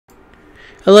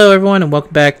Hello everyone and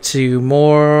welcome back to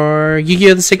more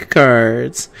Yu-Gi-Oh! The Sacred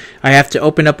Cards. I have to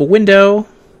open up a window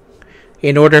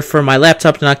in order for my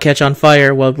laptop to not catch on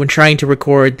fire when trying to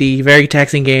record the very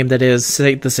taxing game that is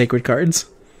the Sacred Cards.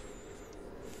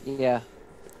 Yeah.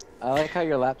 I like how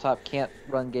your laptop can't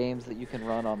run games that you can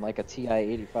run on like a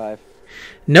TI-85.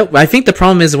 Nope, I think the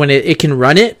problem is when it can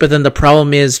run it, but then the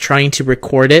problem is trying to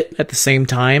record it at the same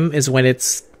time is when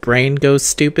its brain goes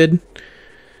stupid.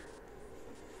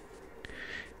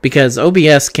 Because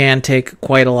OBS can take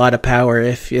quite a lot of power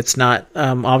if it's not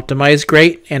optimized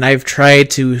great, and I've tried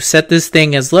to set this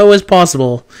thing as low as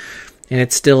possible, and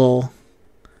it's still...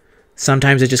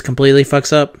 sometimes it just completely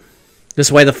fucks up. This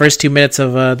is why the first 2 minutes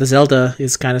of the Zelda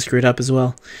is kind of screwed up as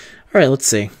well. Alright, let's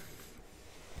see.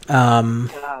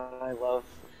 God, I love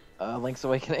Link's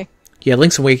Awakening. Yeah,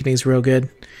 Link's Awakening is real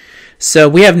good. So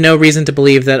we have no reason to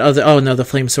believe that other... oh no, the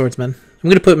Flame Swordsman. I'm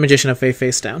going to put Magician of Faith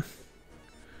face down.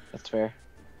 That's fair.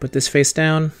 Put this face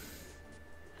down.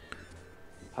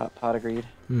 Pot agreed.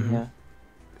 Mm-hmm. Yeah.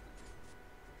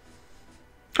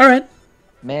 Alright.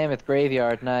 Mammoth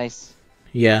Graveyard, nice.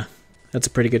 Yeah, that's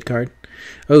a pretty good card.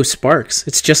 Oh, Sparks.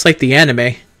 It's just like the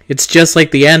anime. It's just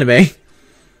like the anime.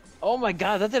 Oh my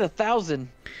god, that did 1,000!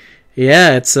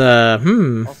 Yeah, it's,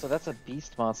 Also, that's a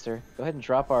beast monster. Go ahead and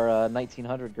drop our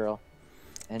 1900 girl.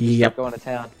 And just start going to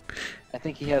town. I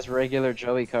think he has regular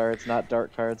Joey cards, not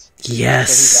dark cards.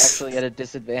 Yes. So he's actually at a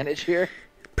disadvantage here.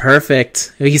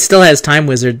 Perfect. He still has Time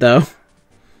Wizard, though.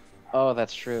 Oh,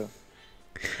 that's true.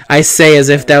 I say as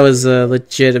if that was a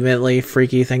legitimately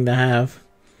freaky thing to have.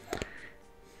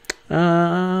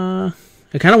 I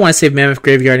kind of want to save Mammoth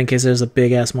Graveyard in case there's a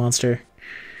big-ass monster.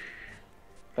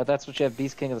 But that's what you have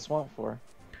Beast King of the Swamp for.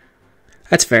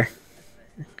 That's fair.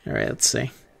 Alright, let's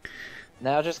see.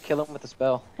 Now just kill him with a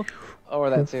spell. Or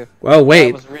that too. Oh,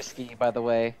 wait. That was risky, by the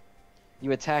way.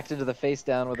 You attacked into the face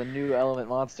down with a new element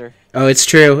monster. Oh, it's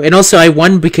true. And also, I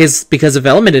won because of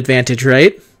element advantage,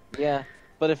 right? Yeah,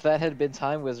 but if that had been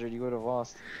Time Wizard, you would have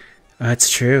lost. Oh, that's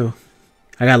true.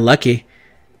 I got lucky.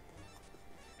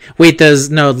 Wait,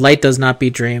 Light does not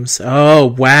beat Dreams. Oh,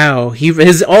 wow.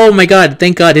 Oh my god,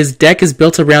 thank god, his deck is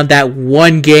built around that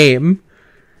one game.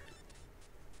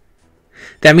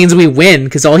 That means we win,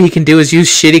 because all he can do is use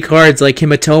shitty cards like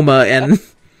Hematoma and...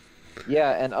 Yeah,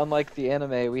 and unlike the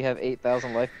anime, we have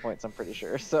 8,000 life points, I'm pretty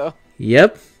sure, so...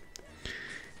 Yep.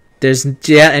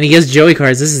 Yeah, and he has Joey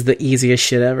cards. This is the easiest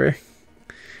shit ever.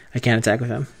 I can't attack with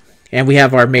him. And we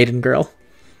have our Maiden Girl.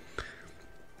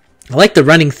 I like the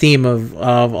running theme of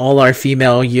all our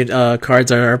female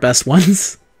cards are our best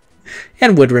ones.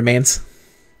 And Wood Remains.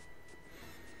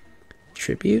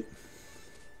 Tribute.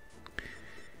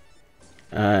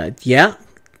 Yeah.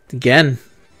 Again.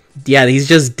 Yeah, he's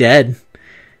just dead.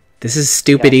 This is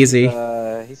stupid easy.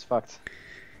 He's fucked.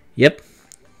 Yep.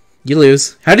 You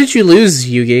lose. How did you lose,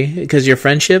 Yugi? Because your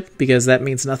friendship? Because that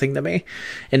means nothing to me.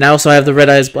 And I also have the Red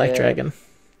Eyes Black Dragon.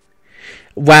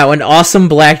 Wow, an awesome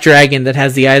black dragon that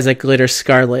has the eyes that glitter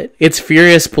scarlet. Its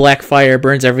furious black fire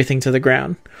burns everything to the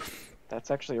ground. That's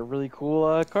actually a really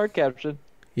cool card caption.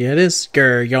 Yeah, it is.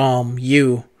 Grr, yom,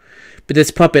 you. But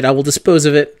this puppet, I will dispose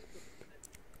of it.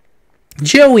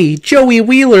 Joey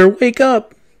Wheeler, wake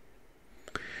up!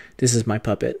 This is my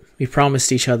puppet. We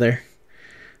promised each other.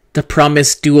 The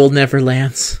promised dual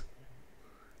neverlands.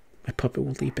 My puppet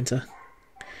will leap into...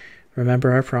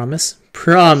 Remember our promise?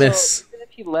 Promise! So, even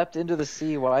if he leapt into the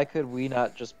sea, why could we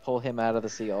not just pull him out of the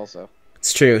sea also?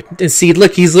 It's true. And see,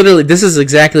 look, he's literally... This is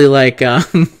exactly like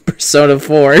Persona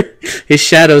 4. His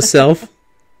shadow self.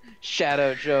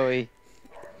 Shadow Joey.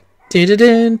 Dun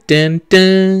dun dun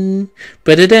dun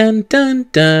dun dun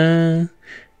dun.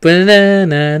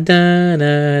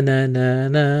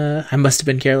 I must have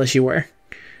been careless, you were.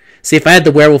 See, if I had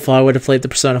the werewolf law, I would have played the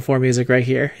Persona 4 music right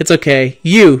here. It's okay.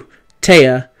 You,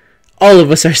 Taya, all of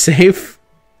us are safe.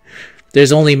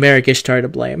 There's only Merrick Ishtar to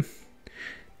blame.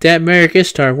 That Merrick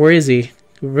Ishtar, where is he?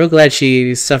 We're real glad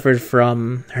she suffered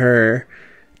from her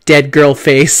dead girl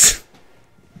face.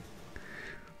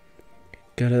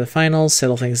 Go to the finals,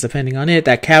 settle things depending on it.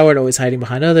 That coward always hiding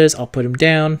behind others. I'll put him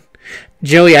down.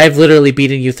 Joey, I've literally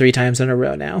beaten you 3 times in a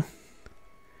row now.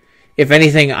 If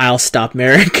anything, I'll stop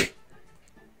Merrick.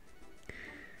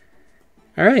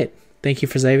 Alright, thank you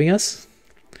for saving us.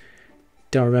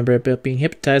 Don't remember about being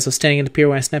hypnotized while standing in the pier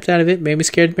when I snapped out of it. Made me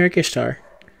scared of Merrick Ishtar.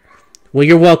 Well,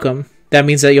 you're welcome. That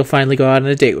means that you'll finally go out on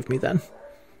a date with me then.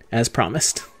 As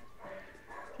promised.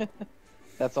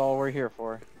 That's all we're here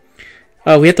for.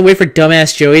 Oh, we have to wait for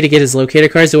dumbass Joey to get his locator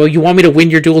cards. Well, you want me to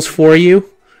win your duels for you?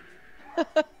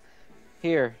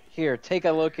 Here, take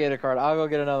a locator card. I'll go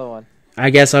get another one.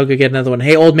 I guess I'll go get another one.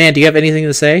 Hey, old man, do you have anything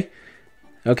to say?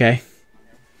 Okay.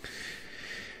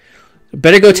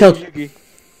 Better go tell... Yugi.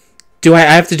 Do I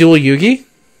have to duel Yugi?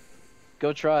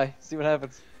 Go try. See what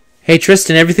happens. Hey,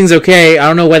 Tristan, everything's okay. I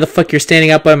don't know why the fuck you're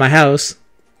standing out by my house.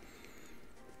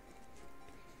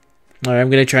 Alright, I'm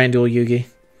gonna try and duel Yugi.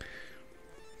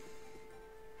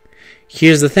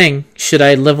 Here's the thing. Should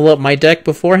I level up my deck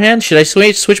beforehand? Should I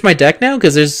switch my deck now?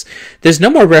 Because there's no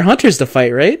more rare hunters to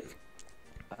fight, right?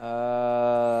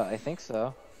 I think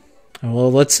so.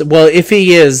 Well, well, if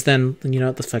he is, then you know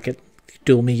what, the fuck it.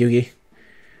 Duel me, Yugi.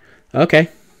 Okay.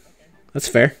 That's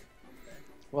fair.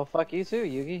 Well, fuck you too,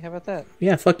 Yugi. How about that?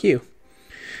 Yeah, fuck you.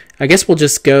 I guess we'll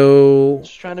just go...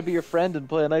 Just trying to be your friend and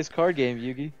play a nice card game,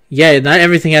 Yugi. Yeah, not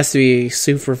everything has to be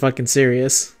super fucking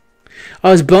serious.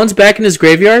 Oh, is Bones back in his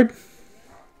graveyard?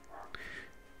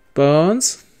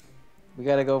 Bones? We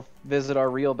gotta go visit our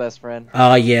real best friend.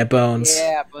 Oh, yeah, Bones.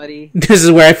 Yeah, buddy. This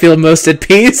is where I feel most at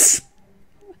peace.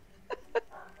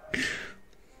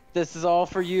 This is all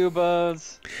for you,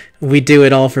 Bones. We do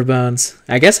it all for Bones.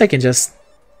 I guess I can just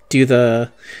do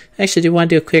the... Actually, do you want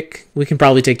to do a quick... We can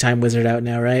probably take Time Wizard out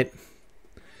now, right?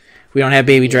 We don't have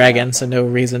Baby Dragon, so no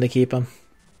reason to keep him.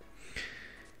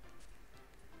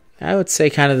 I would say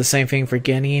kind of the same thing for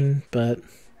Genin, but...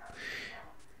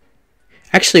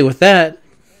 Actually, with that...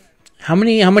 How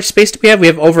much space do we have? We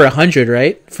have over 100,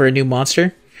 right? For a new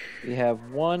monster? We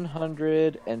have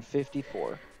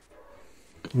 154.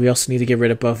 We also need to get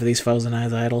rid of both of these Frozen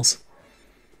Eyes idols.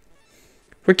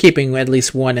 We're keeping at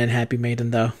least one in Happy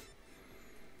Maiden, though.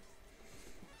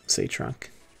 Say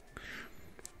Trunk.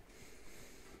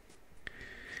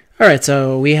 Alright,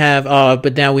 so we have... Oh,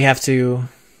 but now we have to...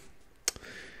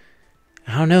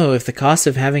 I don't know if the cost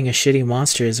of having a shitty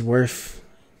monster is worth...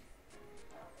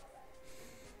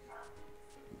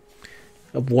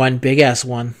 one big-ass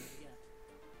one.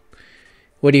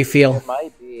 What do you feel? It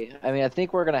might be. I mean, I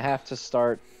think we're going to have to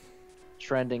start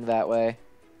trending that way.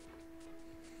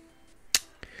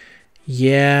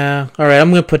 Yeah. Alright, I'm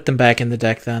going to put them back in the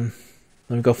deck then.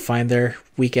 Let me go find their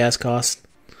weak-ass cost.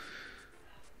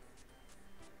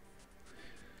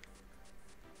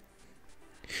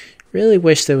 Really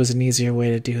wish there was an easier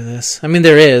way to do this. I mean,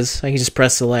 there is. I can just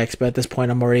press select, but at this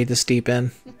point I'm already this deep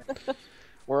in.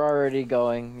 We're already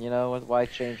going, you know? Why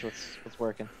change what's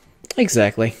working?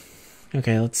 Exactly.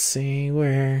 Okay, let's see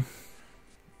where...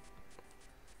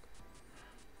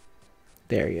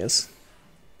 There he is.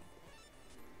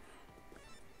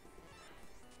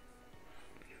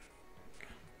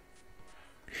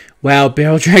 Wow,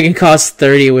 Barrel Dragon costs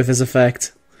 30 with his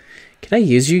effect. Can I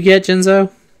use you yet,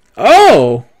 Jinzo?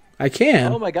 Oh! I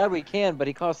can. Oh my god, we can, but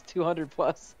he costs 200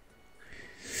 plus.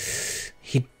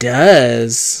 He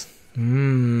does.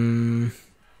 We're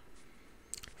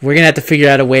gonna have to figure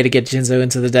out a way to get Jinzo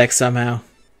into the deck somehow.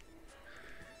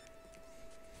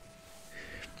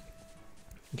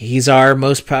 He's our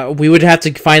most powerful. We would have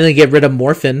to finally get rid of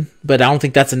Morphin, but I don't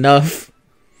think that's enough.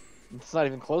 It's not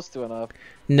even close to enough.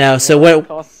 No, so what? It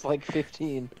costs like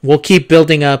 15. We'll keep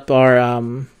building up our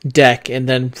deck, and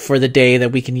then for the day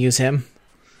that we can use him.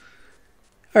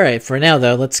 All right, for now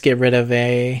though, let's get rid of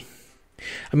a.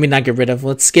 I mean, not get rid of.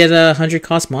 Let's get a 100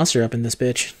 cost monster up in this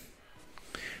bitch.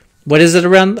 What is it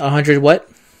around 100? What?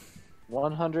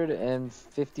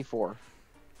 154.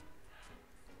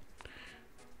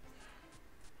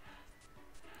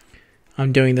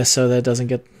 I'm doing this so that it doesn't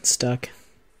get stuck.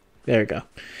 There we go.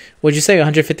 What'd you say?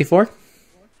 154?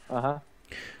 Uh-huh.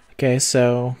 Okay,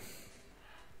 so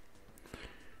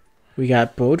we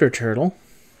got Boulder Turtle.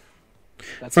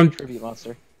 That's From a tribute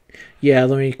monster. Yeah,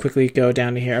 let me quickly go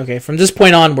down to here. Okay, from this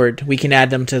point onward, we can add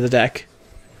them to the deck.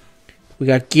 We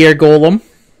got Gear Golem.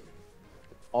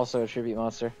 Also a tribute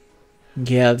monster.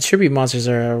 Yeah, the tribute monsters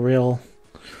are a real...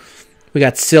 We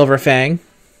got Silver Fang.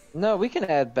 No, we can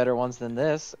add better ones than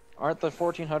this. Aren't the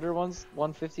 1400 ones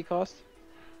 150 cost?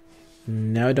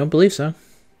 No, I don't believe so.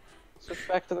 Switch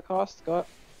back to the cost. Go up.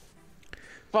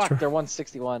 Fuck, they're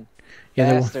 161.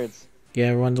 Yeah, bastards.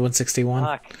 Yeah, one's 161.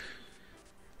 Fuck.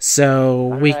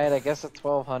 So Alright, I guess a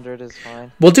 1200 is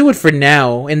fine. We'll do it for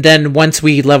now, and then once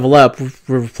we level up, we'll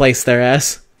replace their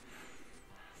ass.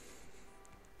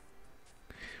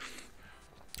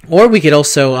 Or we could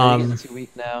also He's too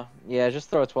weak now. Yeah, just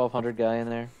throw a 1200 guy in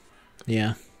there.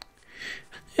 Yeah.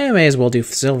 Yeah, may as well do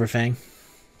Silver Fang.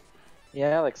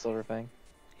 Yeah, I like Silverfang.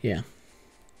 Yeah.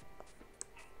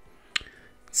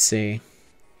 Let's see.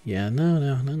 Yeah, no.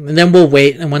 And then we'll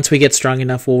wait, and once we get strong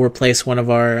enough, we'll replace one of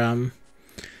our,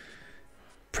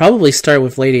 probably start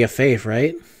with Lady of Faith,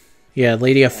 right? Yeah,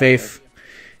 Lady of Faith.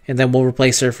 And then we'll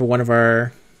replace her for one of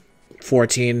our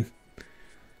 14.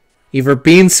 Either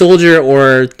Bean Soldier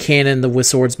or Cannon the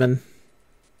Swordsman.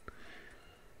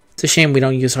 It's a shame we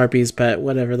don't use Harpy's pet,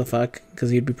 whatever the fuck, because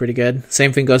he'd be pretty good.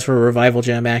 Same thing goes for Revival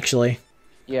Gem, actually.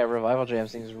 Yeah, Revival Jam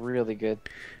seems really good.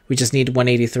 We just need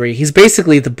 183. He's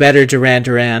basically the better Duran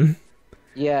Duran.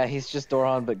 Yeah, he's just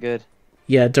Doran, but good.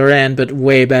 Yeah, Duran, but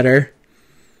way better.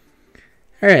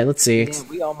 Alright, let's see. Man,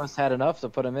 we almost had enough to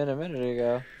put him in a minute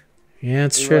ago. Yeah,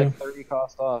 it's we true. Were like 30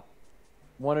 cost off.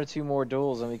 1 or 2 more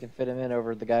duels and we can fit him in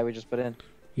over the guy we just put in.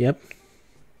 Yep.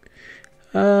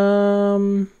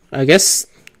 I guess,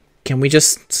 can we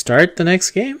just start the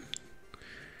next game?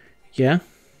 Yeah?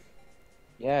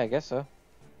 Yeah, I guess so.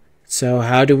 So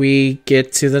how do we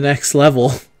get to the next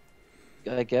level?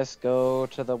 I guess go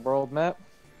to the world map.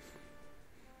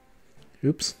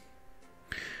 Oops.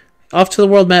 Off to the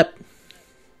world map.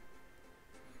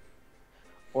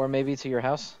 Or maybe to your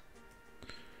house.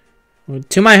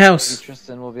 To my house. Maybe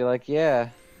Tristan will be like, yeah.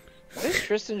 Why does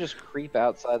Tristan just creep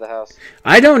outside the house?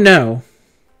 I don't know.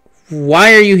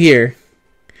 Why are you here?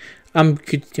 I'm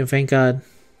good. Thank God.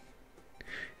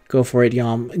 Go for it,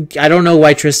 Yom. I don't know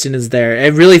why Tristan is there.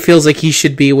 It really feels like he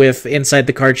should be with inside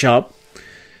the card shop.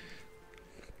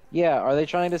 Yeah, are they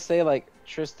trying to say, like,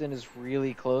 Tristan is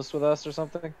really close with us or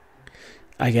something?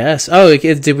 I guess. Oh,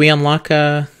 did we unlock,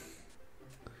 No.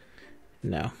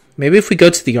 Maybe if we go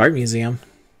to the art museum.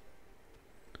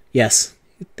 Yes.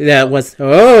 That was...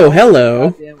 Oh, hello.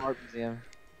 Goddamn art museum.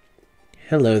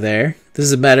 Hello there. This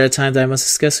is a matter of time that I must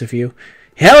discuss with you.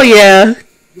 Hell yeah!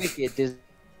 Wicked Disney.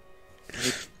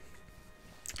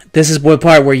 This is one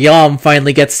part where Yom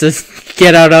finally gets to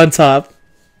get out on top.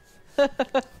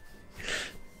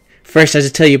 First, I have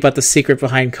to tell you about the secret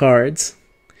behind cards.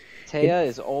 Taya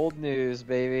is old news,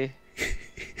 baby.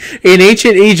 In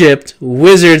ancient Egypt,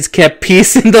 wizards kept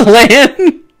peace in the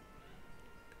land.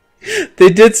 They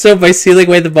did so by sealing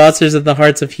away the monsters in the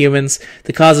hearts of humans,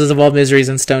 the causes of all miseries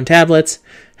in stone tablets.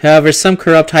 However, some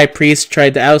corrupt high priests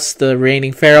tried to oust the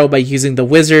reigning pharaoh by using the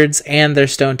wizards and their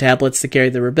stone tablets to carry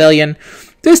the rebellion.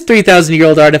 This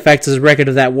 3,000-year-old artifact is a record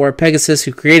of that war. Pegasus,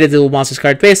 who created the Duel Monsters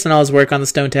card based on all his work on the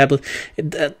stone tablet.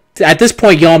 At this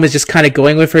point, Yalm is just kind of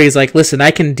going with her. He's like, listen, I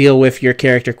can deal with your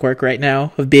character quirk right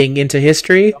now of being into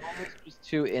history. Just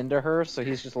too into her, so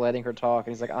he's just letting her talk.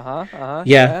 And he's like,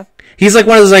 yeah. He's like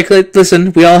one of those, like,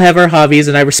 listen, we all have our hobbies,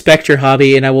 and I respect your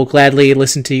hobby, and I will gladly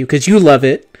listen to you, because you love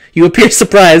it. You appear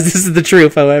surprised. This is the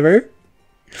truth, however.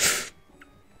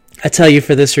 I tell you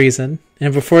for this reason.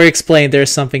 And before I explain, there's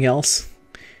something else.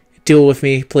 Duel with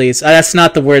me, please. That's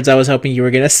not the words I was hoping you were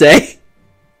going to say.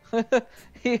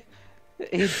 He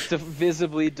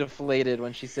visibly deflated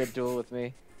when she said duel with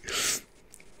me.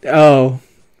 Oh,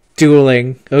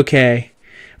 dueling. Okay.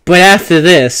 But after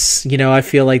this, I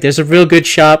feel like there's a real good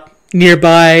shop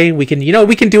nearby. We can,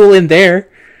 we can duel in there.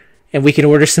 And we can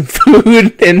order some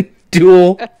food and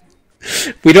duel.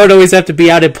 We don't always have to be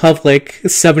out in public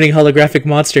summoning holographic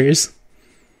monsters.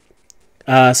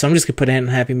 So I'm just going to put Aunt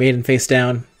Happy Maiden face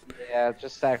down. Yeah,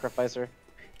 just sacrifice her.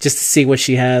 Just to see what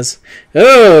she has.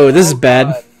 Oh, this is bad.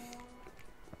 God.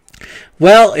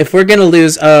 Well, if we're going to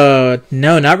lose... no,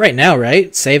 not right now,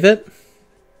 right? Save it?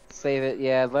 Save it,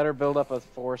 yeah. Let her build up a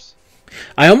force.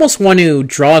 I almost want to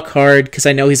draw a card because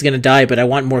I know he's going to die, but I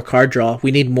want more card draw. We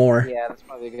need more. Yeah, that's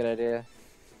probably a good idea.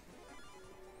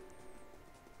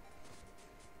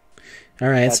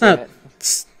 Alright,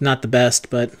 it's not the best,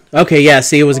 but... Okay, yeah,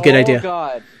 see, it was a good idea. Oh,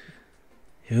 God.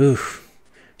 Oof.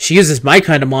 She uses my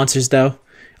kind of monsters, though.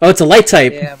 Oh, it's a light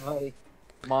type. Yeah, buddy.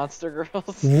 Monster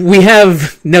girls? We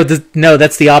have... No,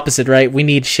 that's the opposite, right? We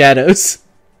need shadows.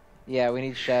 Yeah, we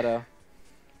need shadow.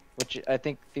 Which I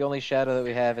think the only shadow that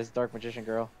we have is Dark Magician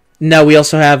Girl. No, we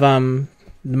also have, the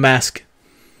mask.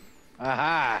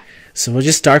 Aha! So we'll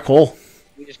just Dark Hole.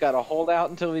 We just gotta hold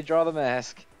out until we draw the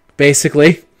mask.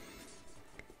 Basically.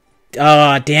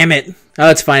 Oh, damn it. Oh,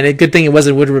 it's fine. Good thing it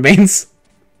wasn't Wood Remains.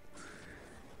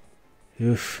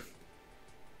 Oof.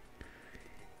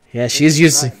 Yeah, she's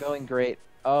using... Not going great.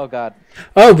 Oh, God.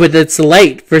 Oh, but it's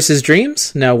light versus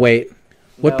dreams? No, wait.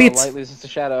 What beats... light loses to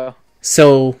shadow.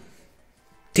 So...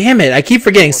 Damn it, I keep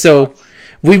forgetting. So,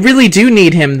 we really do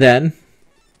need him then.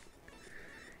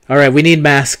 Alright, we need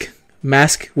mask.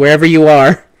 Mask, wherever you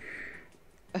are.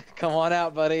 Come on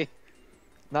out, buddy.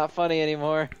 Not funny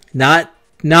anymore. Not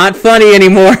funny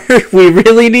anymore. We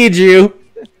really need you.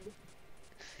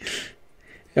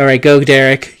 Alright, go,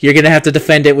 Derek. You're gonna have to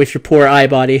defend it with your poor eye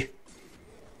body.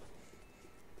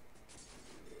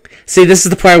 See, this is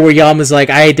the part where Yam is like,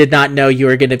 I did not know you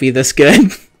were gonna be this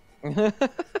good.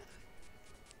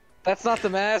 That's not the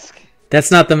mask.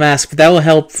 That's not the mask, but that will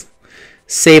help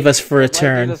save us for a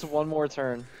turn. Give us one more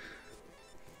turn.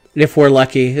 If we're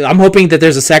lucky. I'm hoping that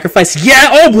there's a sacrifice. Yeah!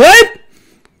 Oh, what?!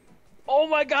 Oh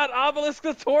my God, Obelisk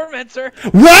the Tormentor!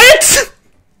 What?!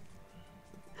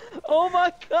 Oh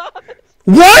my god!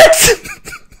 What?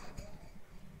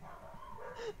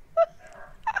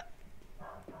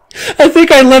 I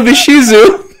think I love a Shih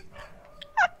Tzu.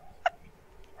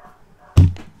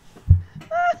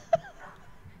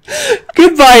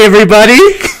 Goodbye, everybody.